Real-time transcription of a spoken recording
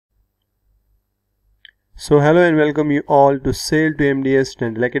So hello and welcome you all to Sail to MDS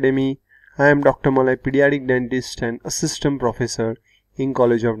Dental Academy. I am Dr. Malay, pediatric dentist and assistant professor in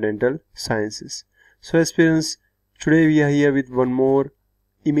College of Dental Sciences. So aspirants, today we are here with one more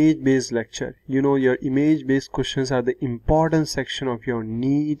image based lecture. You know, your image based questions are the important section of your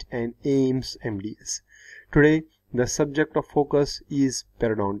NEET and AIIMS MDS. Today the subject of focus is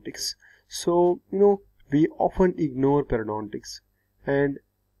periodontics. So we often ignore periodontics, and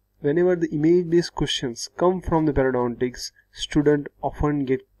whenever the image-based questions come from the periodontics, students often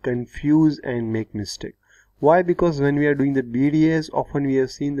get confused and make mistake. Why? Because when we are doing the BDS, often we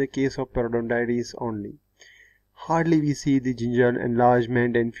have seen the case of periodontitis only. Hardly we see the gingival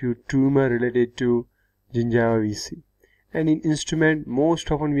enlargement and few tumor related to gingiva we see. And in instrument,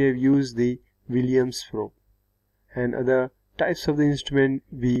 most often we have used the Williams probe. And other types of the instrument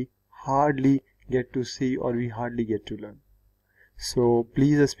we hardly get to see or we hardly get to learn. So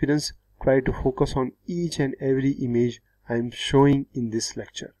please aspirants, try to focus on each and every image I am showing in this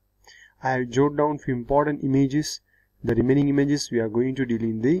lecture. I have jotted down few important images. The remaining images we are going to deal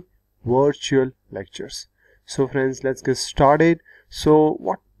in the virtual lectures. So friends, let's get started. So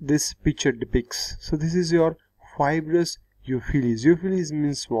what this picture depicts? So this is your fibrous euphyllus. Euphyllus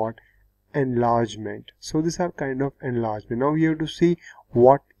means what? Enlargement. So these are kind of enlargement. Now we have to see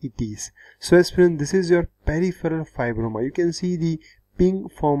what it is. So aspirant, this is your peripheral fibroma. You can see the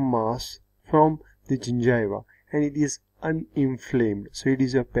pink foam mass from the gingiva and it is uninflamed. So it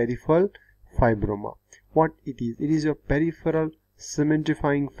is your peripheral fibroma. What it is? It is your peripheral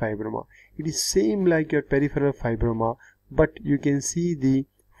cementifying fibroma. It is same like your peripheral fibroma, but you can see the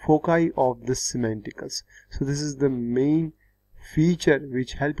foci of the cementicles. So this is the main feature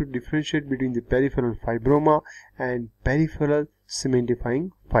which help you differentiate between the peripheral fibroma and peripheral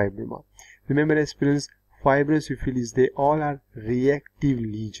cementifying fibroma. Remember aspirants, fibrous euphyllus, they all are reactive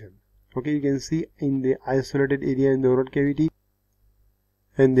lesion. Okay, you can see in the isolated area in the oral cavity,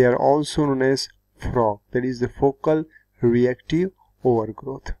 and they are also known as frog, that is the focal reactive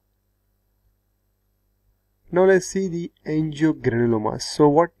overgrowth. Now let's see the angiogranulomas. So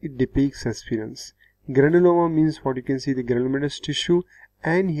what it depicts aspirants? Granuloma means what? You can see the granulomatous tissue,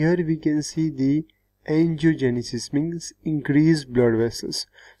 and here we can see the angiogenesis, means increased blood vessels.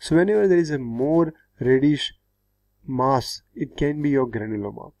 So whenever there is a more reddish mass, it can be your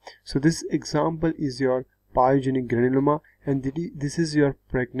granuloma. So this example is your pyogenic granuloma, and this is your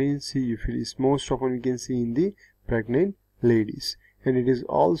pregnancy euphyllus. Most often we can see in the pregnant ladies, and it is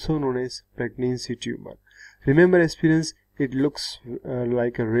also known as pregnancy tumor. Remember aspirants, it looks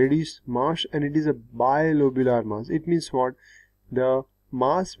like a reddish mass and it is a bilobular mass. It means what? The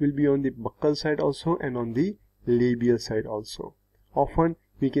mass will be on the buccal side also and on the labial side also. Often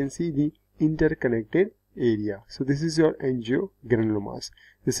we can see the interconnected area. So this is your angiogranulomas.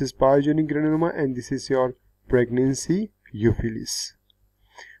 This is pyogenic granuloma and this is your pregnancy euphyllus.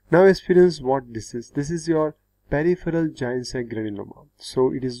 Now experience what this is. This is your peripheral giant cell granuloma.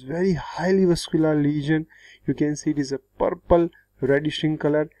 So it is very highly vascular lesion. You can see it is a purple reddish in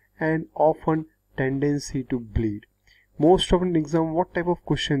color and often tendency to bleed. Most often in exam, what type of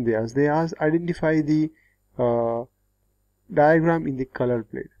question they ask? They ask identify the diagram in the color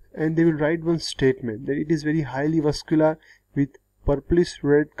plate, and they will write one statement that it is very highly vascular with purplish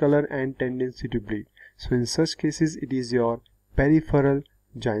red color and tendency to bleed. So in such cases it is your peripheral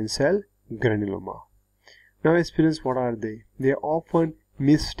giant cell granuloma. Now aspirants, what are they? They are often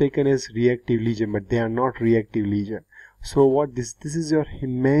mistaken as reactive lesion, but they are not reactive lesion. So what this is your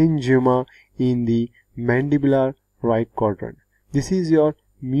hemangioma in the mandibular right quadrant. This is your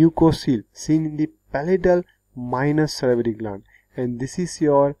mucocele seen in the palatal minor salivary gland, and this is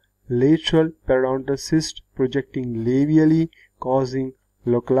your lateral periodontal cyst projecting labially, causing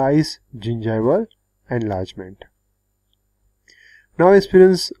localized gingival enlargement. Now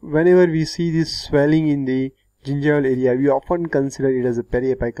aspirants, whenever we see this swelling in the gingival area, we often consider it as a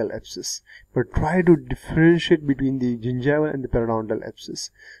periapical abscess, but try to differentiate between the gingival and the periodontal abscess.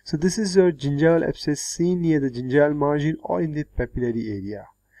 So this is your gingival abscess seen near the gingival margin or in the papillary area.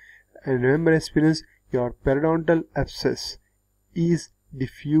 And remember aspirants, your periodontal abscess is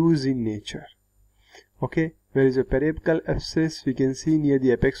diffuse in nature. Okay, whereas your periapical abscess we can see near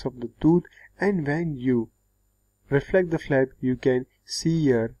the apex of the tooth, and when you reflect the flap you can see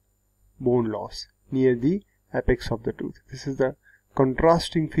your bone loss near the apex of the tooth. This is the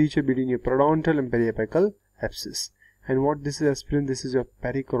contrasting feature between your periodontal and periapical abscess. And what this is aspirant, this is your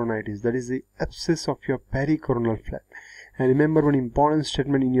pericoronitis, that is the abscess of your pericoronal flap. And remember one important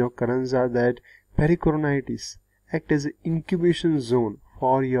statement in your Karanza, that pericoronitis act as an incubation zone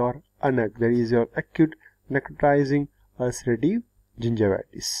for your ANAC, that is your acute necrotizing ulcerative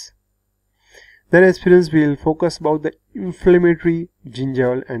gingivitis. Then aspirants will focus about the inflammatory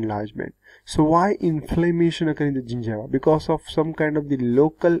gingival enlargement. So why inflammation occur in the gingiva? Because of some kind of the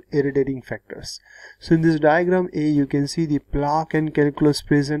local irritating factors. So in this diagram A, you can see the plaque and calculus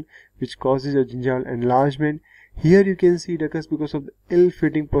present, which causes a gingival enlargement. Here you can see it occurs because of the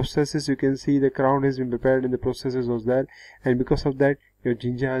ill-fitting processes. You can see the crown has been prepared and the processes was there, and because of that your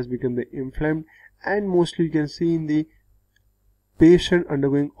gingiva has become the inflamed. And mostly you can see in the patient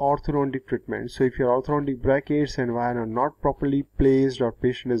undergoing orthodontic treatment. So if your orthodontic brackets and wire are not properly placed, or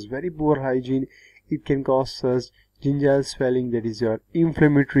patient has very poor hygiene, it can cause such gingival swelling, that is your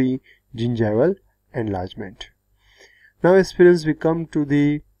inflammatory gingival enlargement. Now aspirants, we come to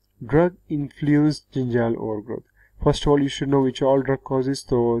the drug influenced gingival overgrowth. First of all, you should know which all drug causes.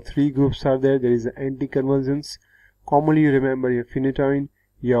 So 3 groups are there. There is the anticonvulsants. Commonly you remember your phenytoin,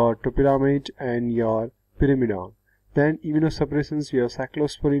 your topiramate, and your pyrimidine. Then immunosuppressants, we have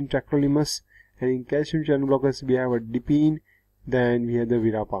cyclosporine, tacrolimus, and in calcium channel blockers we have a dipine, then we have the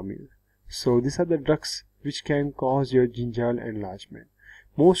verapamil. So these are the drugs which can cause your gingival enlargement.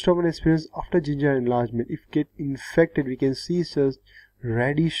 Most often aspirants after gingival enlargement, if get infected, we can see such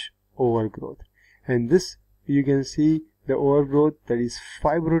reddish overgrowth, and this you can see the overgrowth that is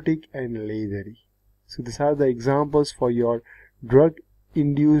fibrotic and leathery. So these are the examples for your drug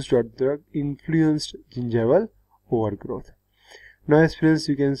induced or drug influenced gingival overgrowth. Now aspirants,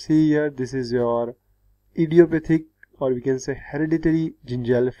 you can see here, this is your idiopathic, or we can say hereditary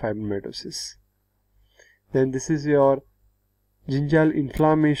gingival fibromatosis. Then this is your gingival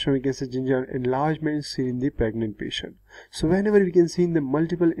inflammation, we can say gingival enlargement seen in the pregnant patient. So whenever we can see in the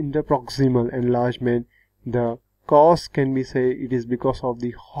multiple interproximal enlargement, the cause can be say it is because of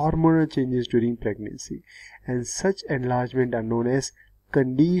the hormonal changes during pregnancy, and such enlargement are known as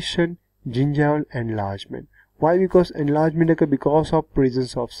conditioned gingival enlargement. Why? Because enlargement occurs because of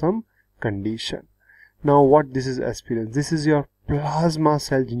presence of some condition. Now what this is aspirants? This is your plasma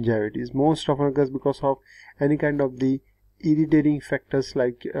cell gingivitis. Most often occurs because of any kind of the irritating factors,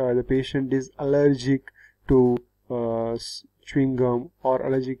 like the patient is allergic to chewing gum or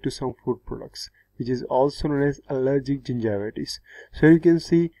allergic to some food products, which is also known as allergic gingivitis. So you can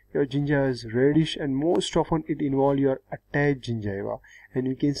see your gingiva is reddish, and most often it involves your attached gingiva, and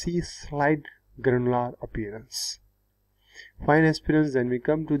you can see slight granular appearance. Fine aspirants, then we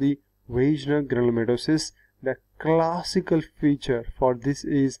come to the vaginal granulomatosis. The classical feature for this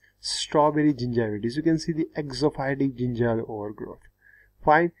is strawberry gingivitis. You can see the exophytic gingival overgrowth.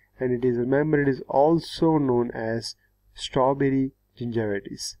 Fine, and it is, remember, it is also known as strawberry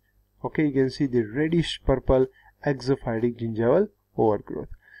gingivitis. Okay, you can see the reddish purple exophytic gingival overgrowth.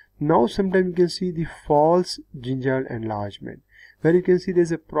 Now sometimes you can see the false gingival enlargement, where you can see there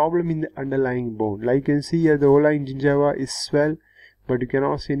is a problem in the underlying bone. Like you can see here, the overlying gingiva is swell, but you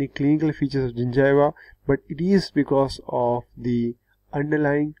cannot see any clinical features of gingiva, but it is because of the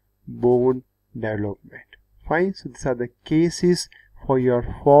underlying bone development. Fine, so these are the cases for your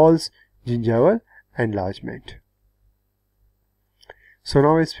false gingival enlargement. So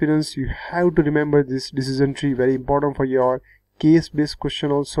now aspirants, you have to remember this decision tree, very important for your case-based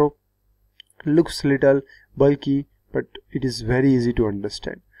question also. Looks little bulky, but it is very easy to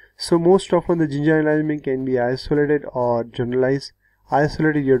understand. So most often the gingival enlargement can be isolated or generalized.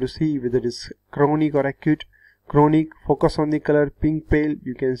 Isolated, you have to see whether it is chronic or acute. Chronic, focus on the color, pink pale.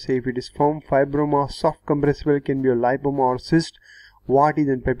 You can say if it is firm fibroma, soft compressible, it can be a lipoma or cyst, warts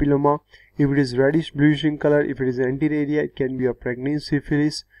and papilloma. If it is reddish bluish in color, if it is anterior area, it can be a pregnancy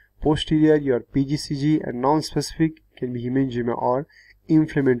syphilis. Posterior, your PGCG, and non-specific can be hemangioma or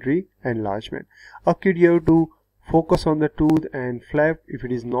inflammatory enlargement. Acute, you have to focus on the tooth and flap. If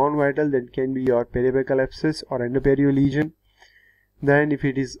it is non-vital, then it can be your periapical abscess or endoperio lesion. Then if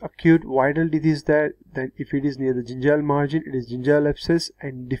it is acute, vital teeth is there, then if it is near the gingival margin, it is gingival abscess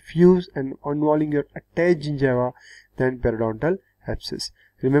and diffuse and involving your attached gingiva, then periodontal abscess.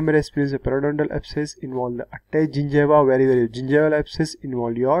 Remember aspirants, the periodontal abscess involve the attached gingiva, wherever gingival abscess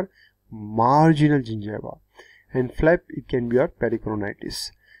involve your marginal gingiva. And flap, it can be your pericoronitis.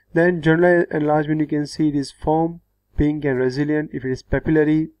 Then general enlargement, you can see it is firm, pink and resilient. If it is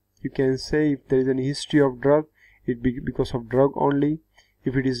papillary, you can say if there is any history of drug, it be because of drug only.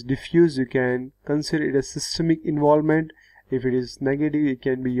 If it is diffuse, you can consider it as systemic involvement. If it is negative, it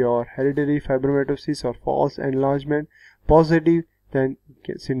can be your hereditary fibromatosis or false enlargement. Positive, then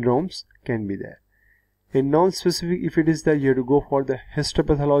syndromes can be there. In non-specific, if it is there, you have to go for the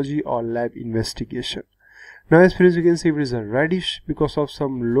histopathology or lab investigation. Now as far as you can see, if it is a reddish because of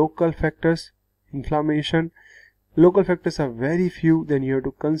some local factors, inflammation, local factors are very few, then you have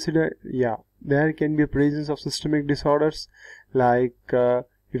to consider, there can be a presence of systemic disorders, like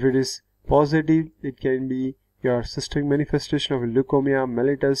if it is positive, it can be your systemic manifestation of leukemia,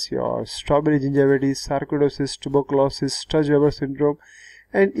 mellitus, your strawberry gingivitis, sarcoidosis, tuberculosis, Sturge-Weber syndrome.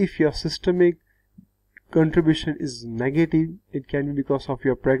 And if your systemic contribution is negative, it can be because of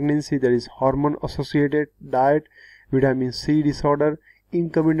your pregnancy, that is hormone associated, diet, vitamin C disorder,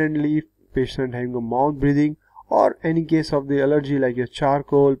 intermittently patient having a mouth breathing, or any case of the allergy like your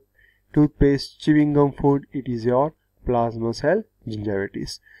charcoal, toothpaste, chewing gum food, it is your plasma cell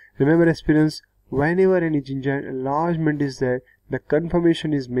gingivitis. Remember aspirants, whenever any gingival enlargement is there, the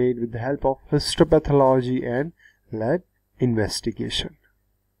confirmation is made with the help of histopathology and lab investigation.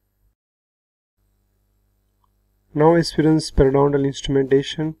 Now aspirants, periodontal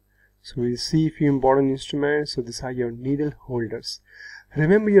instrumentation. So we see a few important instruments. So these are your needle holders.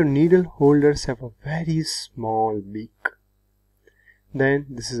 Remember, your needle holders have a very small beak. Then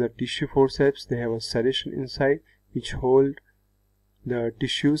this is a tissue forceps. They have a serration inside which hold the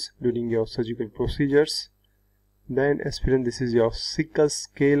tissues during your surgical procedures. Then aspirant, this is your sickle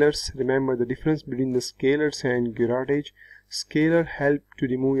scalers. Remember the difference between the scalers and curettage. Scaler help to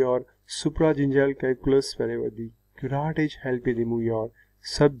remove your supragingival calculus, wherever the curettage help you remove your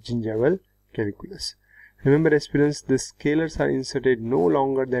subgingival calculus. Remember aspirants, the scalers are inserted no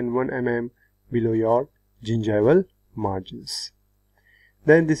longer than 1 mm below your gingival margins.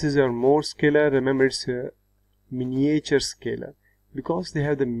 Then this is your Mohr scaler. Remember, it's a miniature scaler because they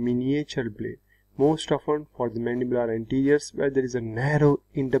have the miniature blade, most often for the mandibular anteriors where there is a narrow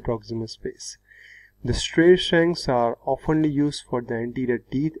interproximal space. The straight shanks are often used for the anterior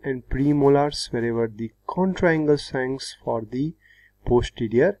teeth and premolars, wherever the contra-angle shanks for the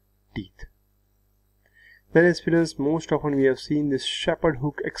posterior teeth. Then aspirants, most often we have seen this shepherd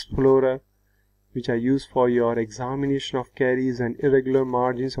hook explorer, which are used for your examination of caries and irregular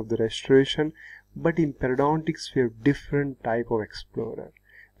margins of the restoration. But in periodontics we have different type of explorer.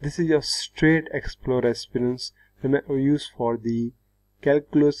 This is your straight explorer aspirants, used for the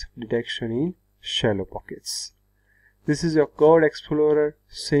calculus detection in shallow pockets. This is your curved explorer,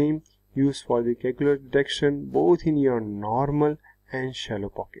 same, used for the calculus detection both in your normal and shallow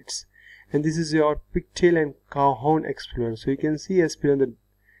pockets. And this is your pigtail and cow horn explorer. So you can see aspirant, the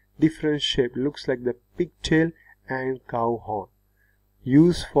different shape looks like the pigtail and cow horn,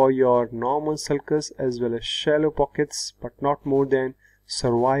 used for your normal sulcus as well as shallow pockets, but not more than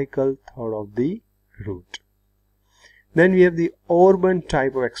cervical third of the root. Then we have the Orban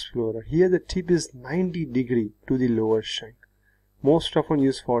type of explorer. Here the tip is 90 degree to the lower shank, most often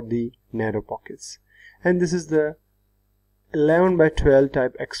used for the narrow pockets. And this is the 11 by 12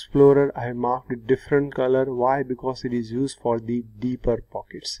 type explorer. I have marked with different color. Why? Because it is used for the deeper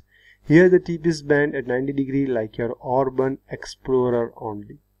pockets. Here the tip is bent at 90 degree like your Orban explorer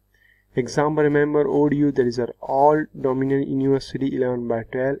only. Example, remember ODU, that is our all dominant university 11 by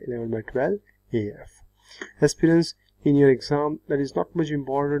 12 AF. Aspirants, in your exam, that is not much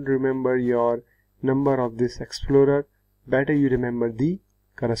important to remember your number of this explorer. Better you remember the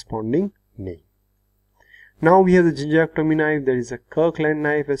corresponding name. Now we have the gingivectomy knife, that is a Kirkland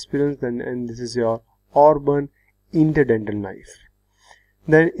knife aspirants, and this is your Orban interdental knife.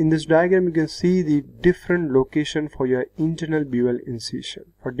 Then in this diagram you can see the different location for your internal bevel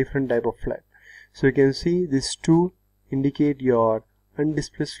incision for different type of flap. So you can see these two indicate your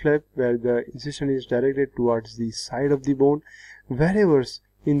undisplaced flap where the incision is directed towards the side of the bone, wherever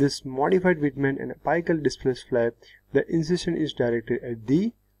in this modified Whitman and apical displaced flap the incision is directed at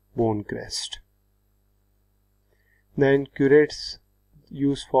the bone crest. Then curettes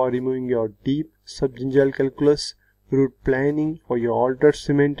used for removing your deep subgingival calculus, root planing for your altered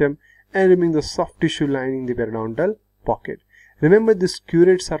cementum, and removing the soft tissue lining the periodontal pocket. Remember, these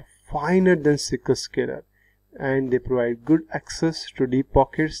curettes are finer than sickle scaler and they provide good access to deep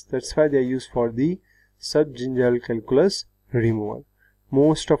pockets. That's why they are used for the subgingival calculus removal.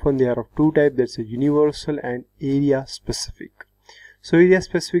 Most often they are of two types, that's a universal and area specific. So area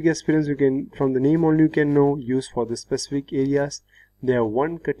specific aspirants, you can, from the name only you can know, used for the specific areas. They have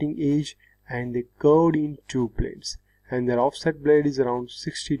one cutting edge and they curved in two planes, and their offset blade is around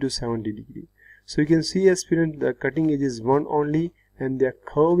 60 to 70 degree. So you can see aspirant, the cutting edge is one only and they are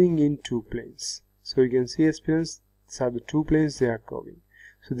curving in two planes. So you can see aspirants, these are the two planes they are curving.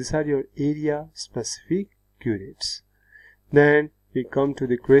 So these are your area specific curettes. Then we come to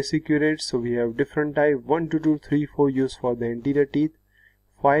the crazy curettes. So we have different type, 1, 2, 2, 3, 4 used for the anterior teeth,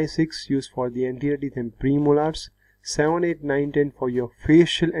 5, 6 used for the anterior teeth and premolars, 7, 8, 9, 10 for your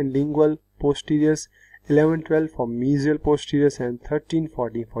facial and lingual posteriors, 11, 12 for mesial posteriors, and 13,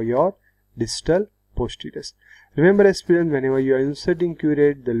 14 for your distal posteriors. Remember aspirants, whenever you are inserting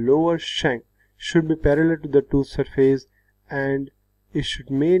curette, the lower shank should be parallel to the tooth surface and it should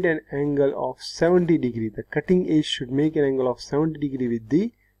make an angle of 70 degree. The cutting edge should make an angle of 70 degree with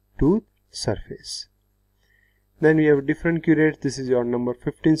the tooth surface. Then we have different Q rates. This is your number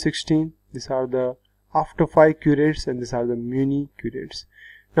 15, 16. These are the after 5 Q rates, and these are the mini Q rates.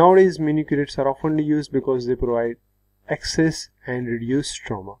 Nowadays mini Q rates are often used because they provide access and reduce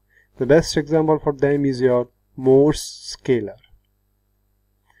trauma. The best example for them is your Morse scaler.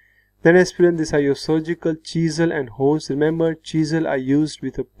 Then aspirant, these are your surgical chisel and hose. Remember, chisel are used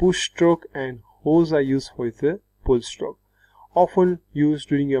with a push stroke and hose are used with a pull stroke. Often used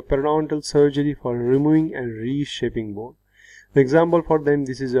during your periodontal surgery for removing and reshaping bone. The example for them,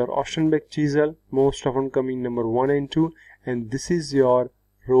 this is your Ostenbeck chisel, most often coming number 1 and 2, and this is your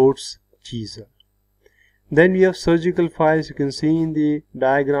Rhodes chisel. Then we have surgical files. You can see in the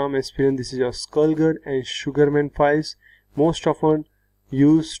diagram aspirant, this is your Skullgard and Sugarman files, most often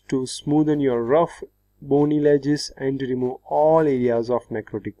used to smoothen your rough bony ledges and to remove all areas of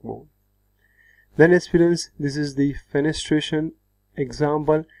necrotic bone. Then aspirants, this is the fenestration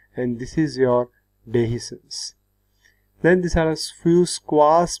example, and this is your dehiscence. Then these are a few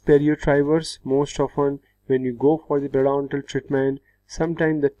squash periotrivers. Most often when you go for the periodontal treatment,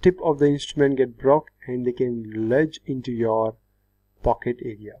 sometimes the tip of the instrument get broke and they can lodge into your pocket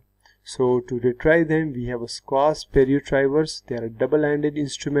area. So to retrieve them, we have a squash periotrivers. They are double-handed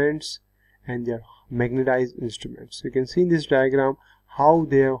instruments and they are magnetized instruments. So you can see in this diagram how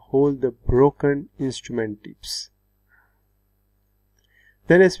they hold the broken instrument tips.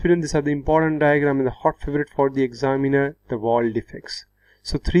 Then aspirant, these are the important diagram and the hot favorite for the examiner, the wall defects.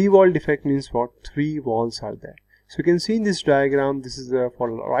 So 3 wall defect means what? 3 walls are there. So you can see in this diagram, this is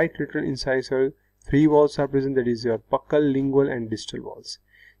for right lateral incisor, 3 walls are present, that is your buccal, lingual and distal walls.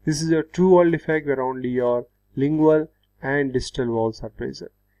 This is your 2 wall defect where only your lingual and distal walls are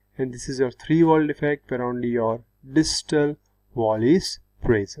present. And this is your 3 wall defect where only your distal wall is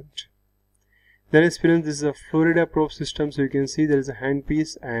present. Then aspirants, this is a Florida probe system. So you can see there is a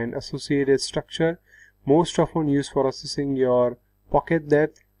handpiece and associated structure, most often used for assessing your pocket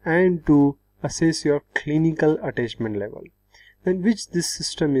depth and to assess your clinical attachment level. Then which this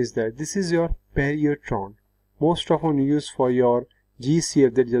system is there? This is your periotron, most often used for your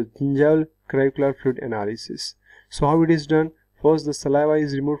GCF, that is your gingival clavicular fluid analysis. So how it is done? First the saliva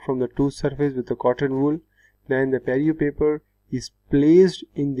is removed from the tooth surface with a cotton wool. Then the perio paper is placed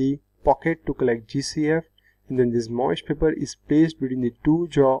in the pocket to collect GCF, and then this moist paper is placed between the 2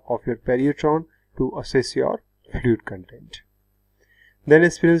 jaw of your periotron to assess your fluid content. Then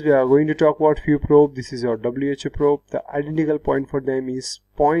aspirants, we are going to talk about few probe. This is your WHO probe. The identical point for them is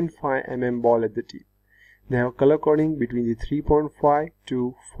 0.5 mm ball at the tip. They have color coding between the 3.5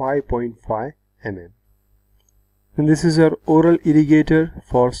 to 5.5 mm. And this is your oral irrigator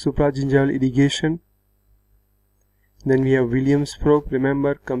for supragingival irrigation. Then we have Williams probe.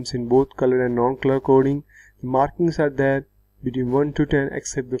 Remember, comes in both color and non-color coding. The markings are there between 1 to 10,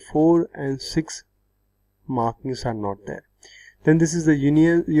 except the 4 and 6 markings are not there. Then this is the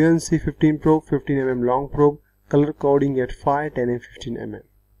UNC 15 probe, 15 mm long probe, color coding at 5, 10 and 15 mm.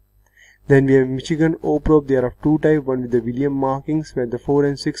 Then we have Michigan O probe. They are of 2 types, one with the William markings where the 4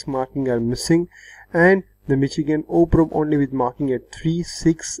 and 6 marking are missing, and the Michigan O probe only with marking at 3,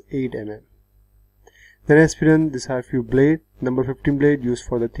 6, 8 mm. Then aspirant, these are few blade. Number 15 blade used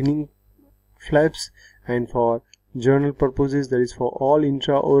for the thinning flaps and for journal purposes, that is for all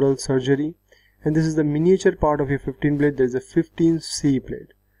intraoral surgery. And this is the miniature part of your 15 blade. There is a 15C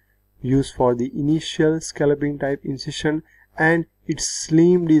blade used for the initial scalloping type incision, and its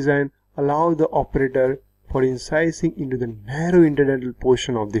slim design allows the operator for incising into the narrow interdental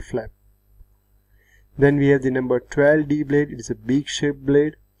portion of the flap. Then we have the number 12D blade. It is a beak shaped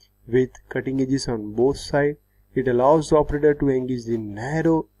blade with cutting edges on both sides. It allows the operator to engage the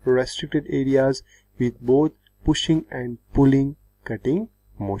narrow restricted areas with both pushing and pulling cutting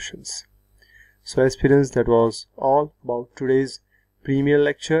motions. So aspirants, that was all about today's premier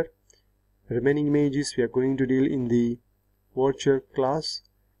lecture. Remaining images we are going to deal in the virtual class.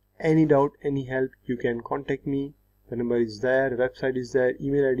 Any doubt, any help, you can contact me. The number is there, the website is there,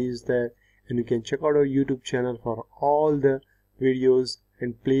 email ID is there, and you can check out our YouTube channel for all the videos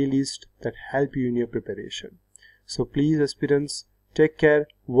and playlists that help you in your preparation. So please aspirants, take care,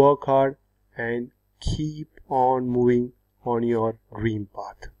 work hard and keep on moving on your dream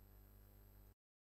path.